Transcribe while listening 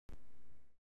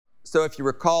So if you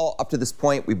recall, up to this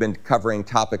point, we've been covering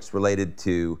topics related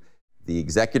to the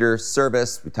executor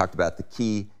service. We talked about the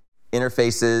key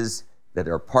interfaces that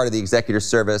are part of the executor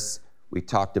service. We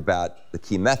talked about the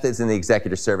key methods in the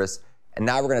executor service. And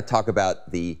now we're going to talk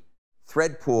about the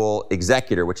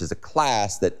ThreadPoolExecutor, which is a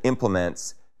class that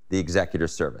implements the executor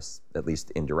service, at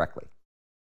least indirectly.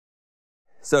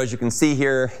 So as you can see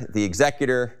here, the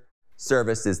executor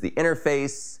service is the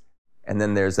interface, and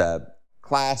then there's a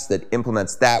class that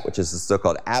implements that, which is a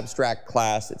so-called abstract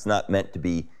class. It's not meant to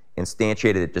be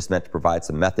instantiated. It's just meant to provide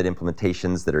some method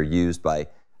implementations that are used by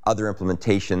other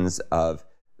implementations of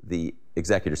the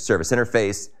executor service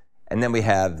interface. And then we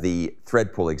have the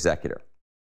ThreadPoolExecutor.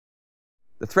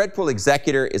 The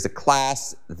ThreadPoolExecutor is a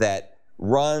class that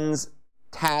runs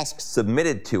tasks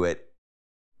submitted to it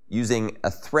using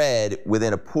a thread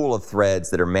within a pool of threads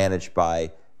that are managed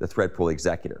by the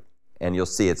ThreadPoolExecutor. And you'll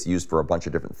see it's used for a bunch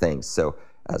of different things. So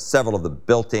several of the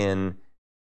built-in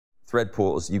thread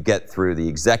pools you get through the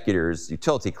executor's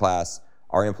utility class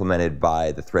are implemented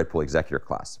by the ThreadPoolExecutor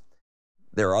class.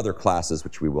 There are other classes,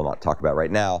 which we will not talk about right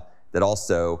now, that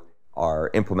also are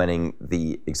implementing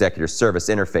the executor service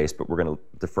interface, but we're going to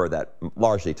defer that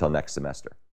largely till next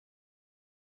semester.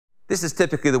 This is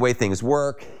typically the way things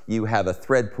work. You have a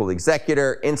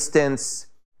ThreadPoolExecutor instance.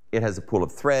 It has a pool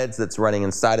of threads that's running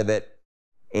inside of it,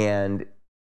 and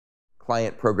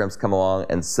client programs come along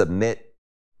and submit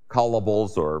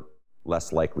callables, or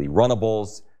less likely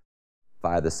runnables,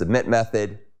 via the submit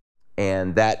method,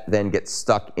 and that then gets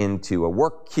stuck into a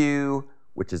WorkQueue,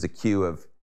 which is a queue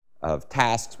of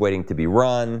tasks waiting to be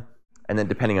run, and then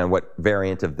depending on what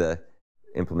variant of the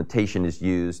implementation is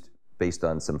used, based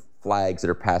on some flags that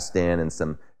are passed in and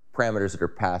some parameters that are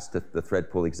passed to the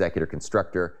ThreadPoolExecutor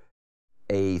constructor,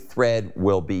 a thread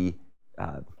will be,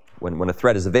 when a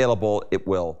thread is available, it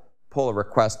will pull a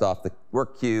request off the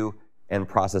WorkQueue and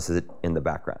process it in the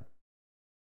background.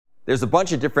 There's a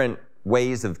bunch of different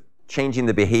ways of changing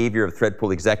the behavior of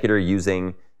ThreadPoolExecutor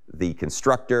using the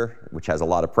constructor, which has a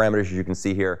lot of parameters, as you can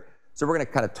see here. So we're going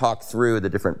to kind of talk through the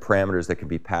different parameters that can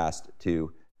be passed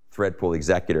to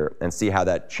ThreadPoolExecutor and see how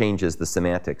that changes the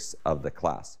semantics of the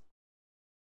class.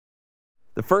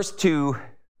 The first two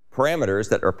parameters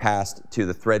that are passed to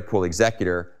the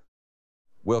ThreadPoolExecutor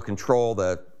will control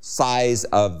the size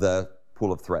of the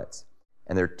pool of threads.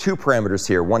 And there are two parameters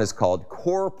here. One is called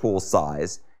core pool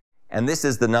size, and this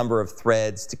is the number of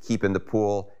threads to keep in the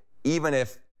pool, even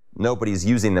if nobody's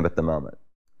using them at the moment.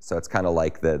 So it's kind of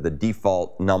like the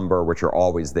default number, which are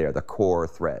always there, the core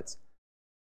threads.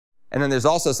 And then there's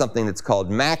also something that's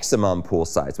called maximum pool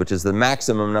size, which is the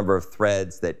maximum number of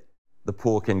threads that the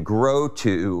pool can grow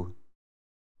to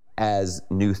as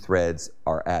new threads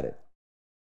are added.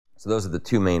 So those are the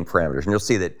two main parameters. And you'll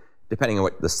see that depending on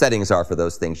what the settings are for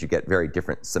those things, you get very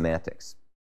different semantics,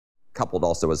 coupled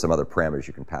also with some other parameters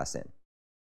you can pass in.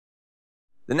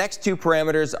 The next two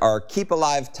parameters are keep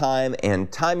alive time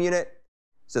and time unit.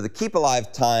 So the keep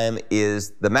alive time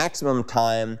is the maximum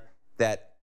time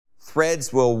that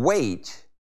threads will wait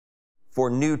for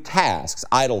new tasks,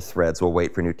 idle threads will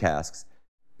wait for new tasks,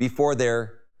 before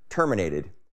they're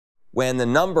terminated when the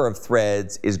number of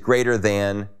threads is greater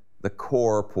than the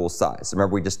core pool size.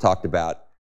 Remember, we just talked about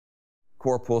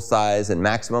core pool size and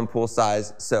maximum pool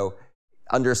size. So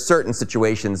under certain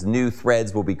situations, new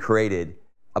threads will be created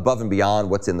above and beyond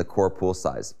what's in the core pool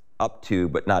size, up to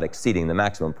but not exceeding the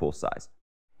maximum pool size.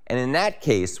 And in that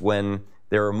case, when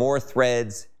there are more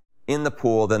threads in the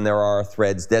pool than there are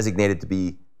threads designated to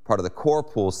be part of the core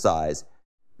pool size,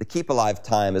 the keep alive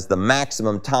time is the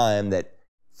maximum time that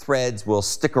threads will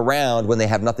stick around when they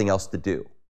have nothing else to do.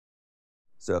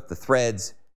 So if the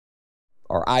threads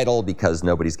are idle because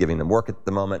nobody's giving them work at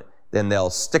the moment, then they'll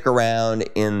stick around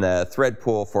in the thread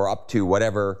pool for up to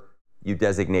whatever you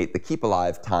designate the keep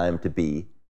alive time to be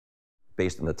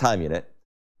based on the time unit.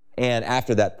 And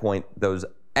after that point, those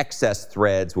excess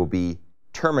threads will be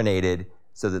terminated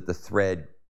so that the thread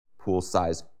pool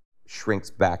size shrinks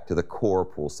back to the core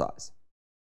pool size.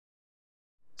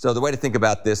 So the way to think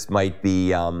about this might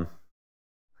be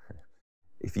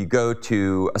if you go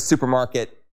to a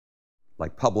supermarket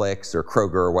like Publix or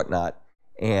Kroger or whatnot,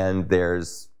 and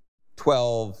there's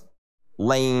 12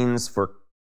 lanes for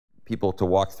people to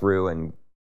walk through and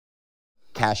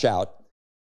cash out.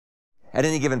 At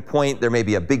any given point, there may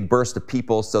be a big burst of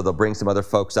people, so they'll bring some other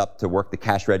folks up to work the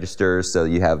cash registers, so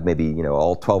you have maybe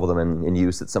all 12 of them in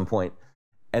use at some point.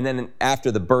 And then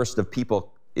after the burst of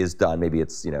people is done, maybe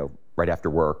it's right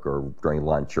after work or during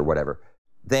lunch or whatever,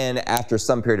 then after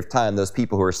some period of time, those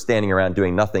people who are standing around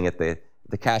doing nothing at the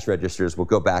cash registers will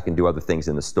go back and do other things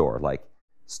in the store, like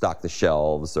stock the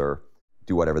shelves or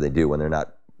do whatever they do when they're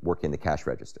not working the cash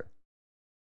register.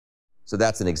 So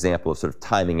that's an example of sort of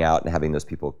timing out and having those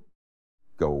people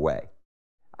go away.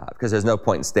 Because there's no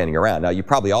point in standing around. Now, you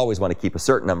probably always want to keep a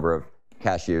certain number of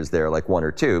cashiers there, like 1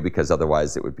 or 2, because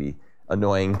otherwise it would be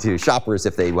annoying to shoppers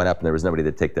if they went up and there was nobody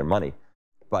to take their money.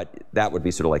 But that would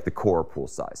be sort of like the core pool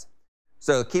size.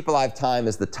 So keep alive time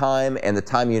is the time, and the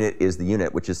time unit is the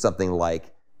unit, which is something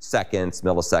like seconds,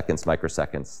 milliseconds,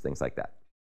 microseconds, things like that.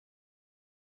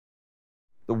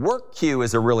 The WorkQueue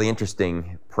is a really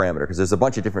interesting parameter because there's a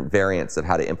bunch of different variants of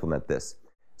how to implement this.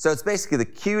 So it's basically the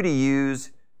queue to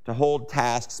use to hold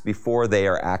tasks before they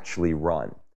are actually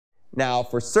run. Now,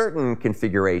 for certain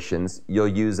configurations, you'll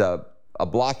use a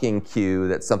blocking queue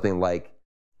that's something like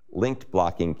linked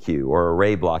blocking queue or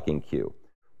array blocking queue,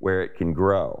 where it can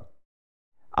grow.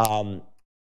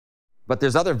 But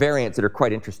there's other variants that are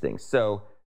quite interesting. So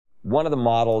one of the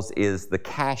models is the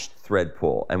cached thread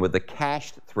pool. And with the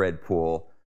cached thread pool,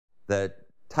 the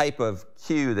type of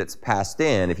queue that's passed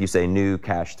in, if you say new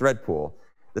cached thread pool,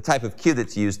 the type of queue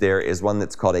that's used there is one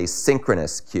that's called a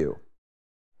synchronous queue.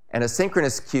 And a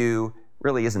synchronous queue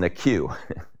really isn't a queue.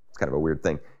 It's kind of a weird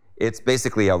thing. It's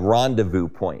basically a rendezvous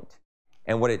point.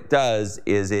 And what it does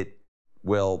is it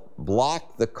will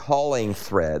block the calling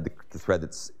thread, the thread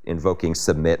that's invoking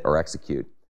submit or execute,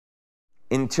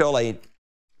 until a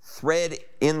thread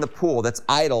in the pool that's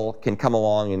idle can come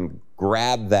along and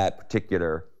grab that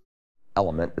particular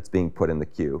element that's being put in the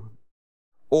queue,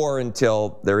 or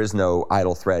until there is no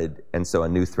idle thread, and so a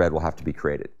new thread will have to be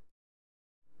created.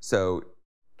 So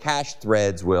cached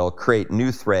threads will create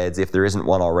new threads if there isn't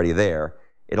one already there.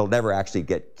 It'll never actually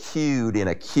get queued in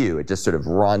a queue. It just sort of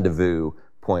rendezvous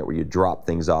point where you drop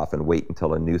things off and wait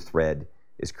until a new thread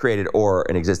is created or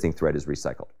an existing thread is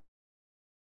recycled.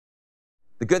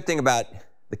 The good thing about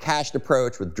the cached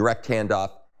approach with direct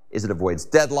handoff is it avoids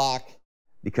deadlock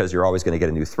because you're always going to get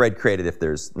a new thread created if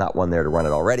there's not one there to run it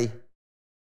already.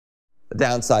 The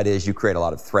downside is you create a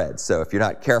lot of threads. So if you're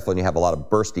not careful and you have a lot of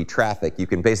bursty traffic, you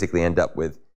can basically end up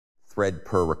with thread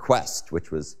per request,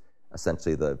 which was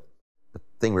essentially the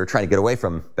thing we were trying to get away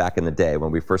from back in the day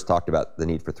when we first talked about the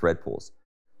need for thread pools.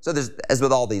 So there's, as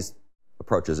with all these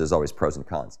approaches, there's always pros and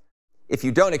cons. If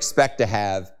you don't expect to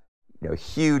have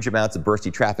huge amounts of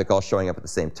bursty traffic all showing up at the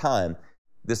same time,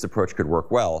 this approach could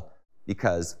work well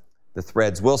because the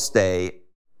threads will stay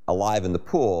alive in the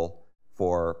pool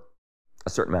for a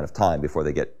certain amount of time before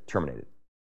they get terminated.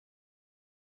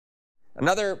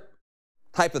 Another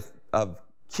type of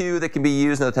queue that can be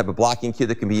used, another type of blocking queue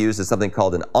that can be used is something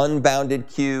called an unbounded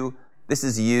queue. This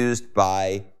is used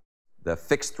by the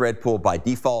fixed thread pool by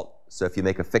default. So if you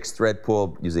make a fixed thread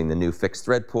pool using the new fixed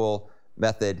thread pool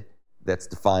method that's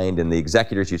defined in the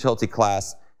executor's utility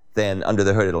class, then under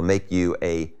the hood it'll make you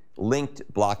a linked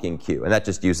blocking queue. And that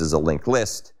just uses a linked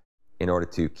list in order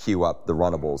to queue up the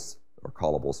runnables or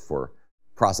callables for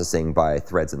processing by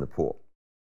threads in the pool.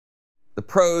 The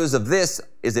pros of this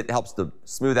is it helps to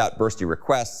smooth out bursty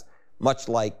requests, much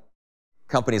like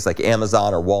companies like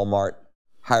Amazon or Walmart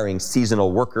hiring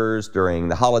seasonal workers during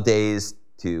the holidays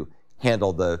to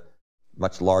handle the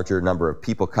much larger number of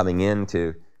people coming in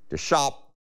to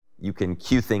shop. You can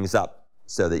queue things up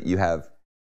so that you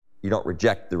don't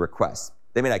reject the requests.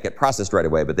 They may not get processed right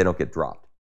away, but they don't get dropped.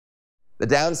 The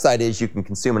downside is you can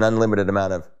consume an unlimited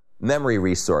amount of memory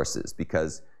resources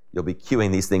because you'll be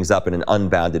queuing these things up in an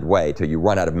unbounded way till you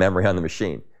run out of memory on the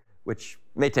machine, which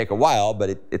may take a while,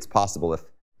 but it's possible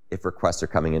if requests are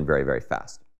coming in very, very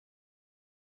fast.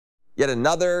 Yet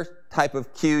another type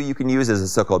of queue you can use is a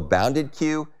so-called bounded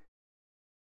queue.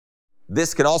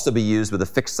 This can also be used with a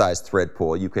fixed-size thread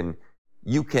pool. You can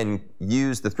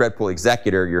use the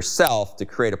ThreadPoolExecutor yourself to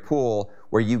create a pool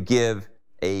where you give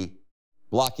a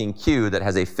blocking queue that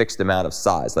has a fixed amount of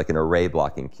size, like an array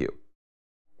blocking queue.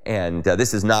 And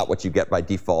this is not what you get by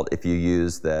default if you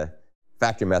use the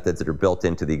factory methods that are built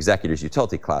into the executor's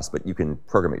utility class, but you can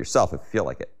program it yourself if you feel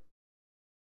like it.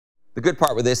 The good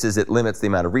part with this is it limits the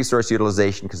amount of resource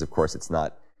utilization because, of course, it's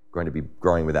not going to be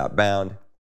growing without bound.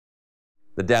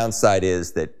 The downside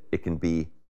is that it can be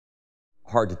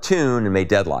hard to tune and may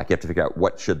deadlock. You have to figure out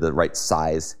what should the right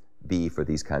size be for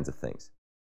these kinds of things.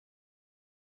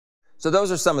 So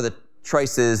those are some of the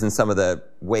choices and some of the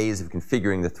ways of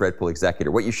configuring the ThreadPoolExecutor.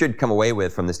 What you should come away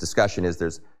with from this discussion is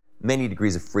there's many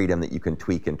degrees of freedom that you can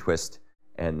tweak and twist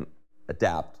and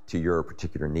adapt to your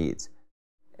particular needs.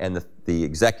 And the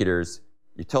executor's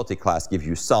utility class gives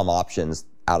you some options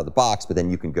out of the box, but then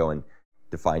you can go and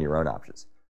define your own options.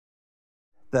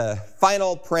 The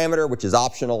final parameter, which is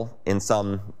optional in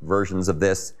some versions of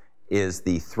this, is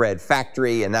the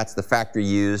ThreadFactory, and that's the factory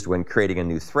used when creating a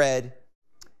new thread.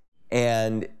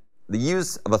 And the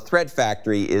use of a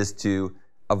ThreadFactory is to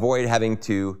avoid having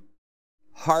to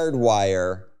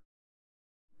hardwire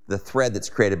the thread that's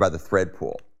created by the thread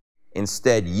pool.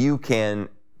 Instead, you can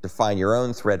define your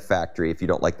own thread factory if you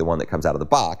don't like the one that comes out of the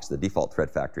box, the default thread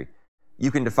factory.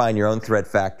 You can define your own thread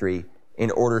factory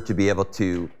in order to be able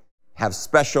to have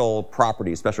special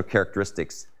properties, special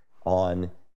characteristics on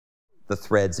the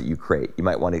threads that you create. You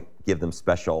might want to give them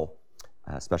special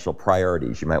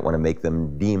priorities. You might want to make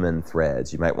them daemon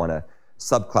threads. You might want to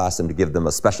subclass them to give them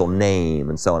a special name,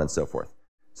 and so on and so forth.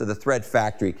 So the thread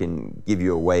factory can give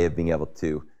you a way of being able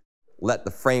to let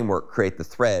the framework create the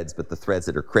threads, but the threads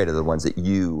that are created are the ones that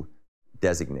you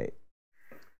designate.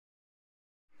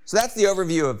 So that's the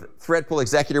overview of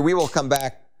ThreadPoolExecutor. We will come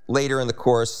back later in the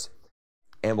course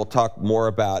and we'll talk more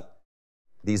about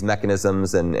these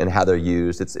mechanisms and how they're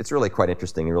used. It's really quite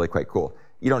interesting and really quite cool.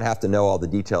 You don't have to know all the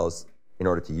details in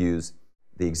order to use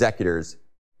the executor's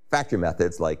factory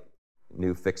methods like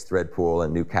new fixed thread pool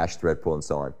and new cached thread pool and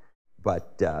so on.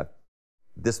 But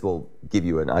this will give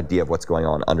you an idea of what's going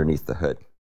on underneath the hood.